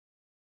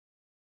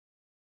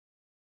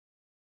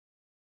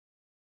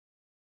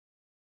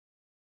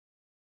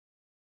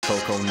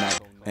work all night,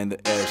 and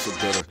the air so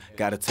bitter.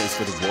 Got a taste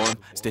for the warm,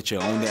 stitch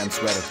your own damn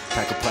sweater.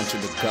 Pack a punch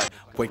in the gut,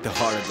 wake the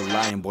heart of the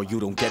lion. Boy, you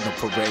don't get no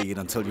parade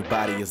until your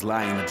body is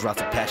lying. The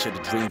drops of passion,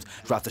 the dreams,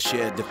 drops of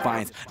sheer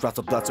defiance, drops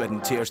of blood, sweat,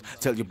 and tears,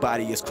 till your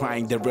body is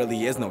crying. There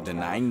really is no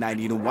denying.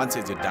 90 to 1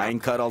 says you're dying.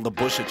 Cut all the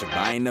bullshit you're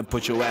buying and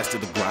put your ass to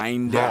the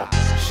grind.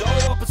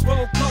 Show up, it's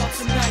roll call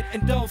tonight,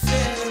 and don't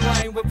stand in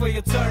line. Wait for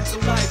your turn to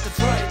life, that's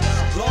right.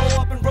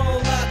 Blow up and roll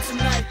out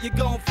tonight, you're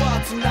gon'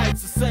 fall tonight,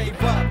 so save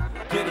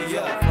up, giddy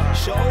up.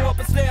 Show up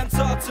and stand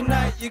tall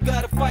tonight, you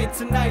gotta fight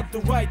tonight.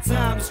 The right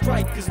time to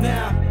strike, cause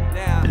now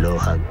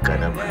लोहा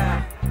गरम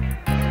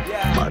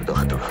मार दो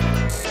हथौड़ा.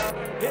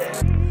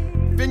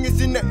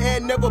 Fingers in the air,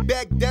 never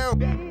back down.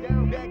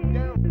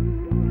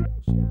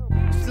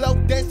 Slow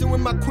dancing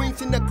with my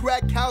queens in the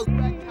crack house.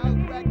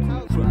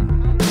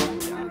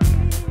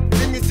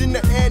 Fingers in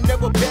the air,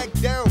 never back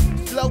down.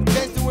 Slow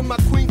dancing with my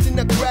queens in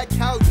the crack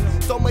house.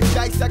 So much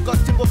ice, I got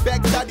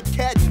silverbacks out to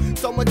catch.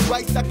 So much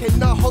rice, I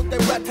cannot hold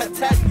that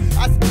rat-tat-tat.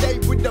 I stay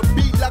with the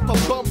beat like a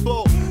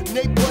bumble.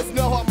 Neighbors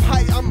know I'm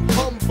high, I'm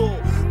humble.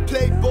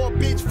 Playboy,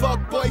 bitch, fuck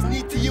boys,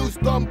 need to use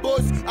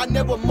gumbos. I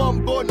never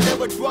mumble,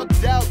 never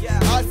drugged out.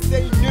 I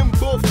stay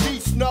nimble,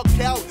 feet snuck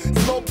out.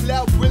 Smoke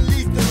loud,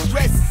 release the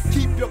stress.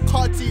 Keep your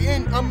carty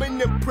in, I'm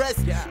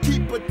unimpressed.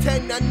 Keep a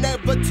 10, I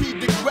never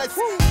digress.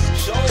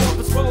 show up,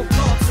 it's roll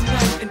call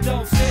tonight, and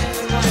don't stand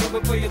in line.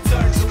 Wait for your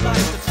turn to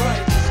life, that's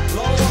right.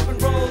 Blow up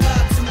and roll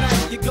out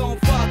tonight, you're gon'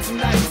 fall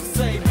tonight, so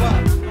save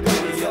up,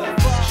 giddy up.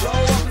 Show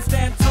up and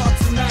stand tall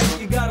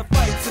tonight, you gotta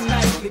fight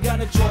tonight. You got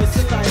a choice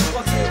in life,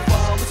 what's your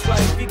fall, it's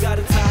right. You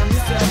gotta time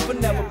yourself, but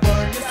never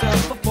burn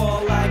yourself, but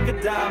fall like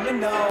a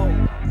diamond,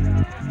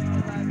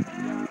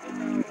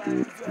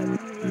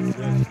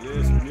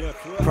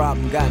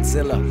 Problem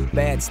Godzilla,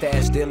 bad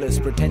stash dealers,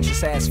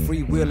 pretentious ass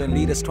freewheeling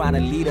leaders trying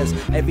to lead us.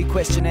 Every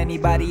question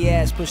anybody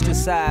asks pushed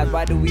aside.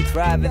 Why do we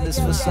thrive in this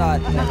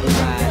facade? Never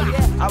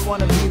mind. I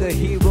wanna be the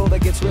hero that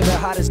gets rid of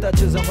hottest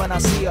touches, and when I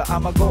see her,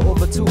 I'ma go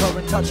over to her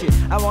and touch it.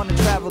 I wanna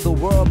travel the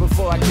world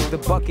before I kick the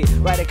bucket.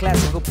 Write a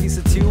classical piece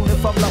of tune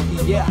if I'm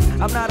lucky. Yeah,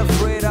 I'm not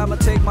afraid, I'ma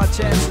take my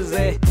chances.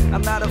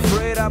 I'm not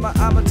afraid,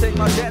 I'ma take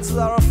my chances.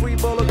 Or a free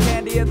bowl of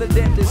candy at the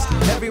dentist.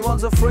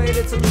 Everyone's afraid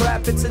it's a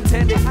trap, it's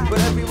intended. But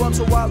every once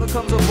in a while there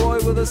comes a boy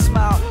with a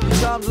smile. He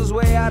charms his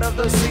way out of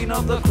the scene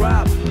of the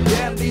crowd.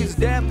 Damn these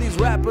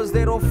rappers,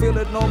 they don't feel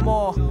it no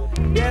more.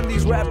 Damn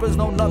these rappers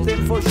know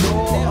nothing for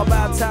sure.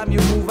 About time you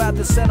move out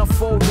the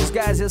centerfold.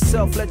 Disguise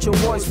yourself, let your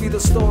voice be the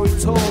story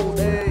told.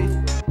 Hey,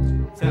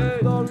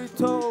 story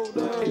told.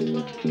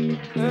 Hey.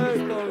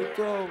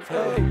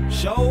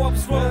 Show up,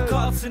 it's roll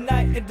call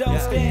tonight, and don't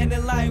stand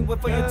in line.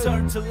 Wait for your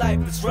turn to life,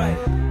 that's right.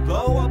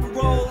 Blow up and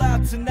roll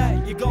out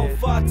tonight, you gon'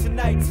 fall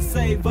tonight, so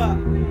save up,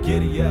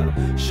 giddy up.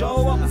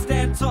 Show up and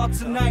stand tall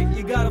tonight,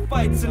 you gotta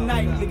fight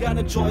tonight. You got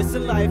a choice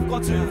in life,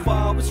 gone too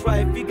far, it's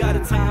right. You gotta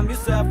time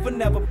yourself, and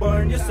never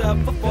burn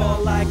yourself, or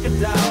fall like a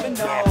diamond,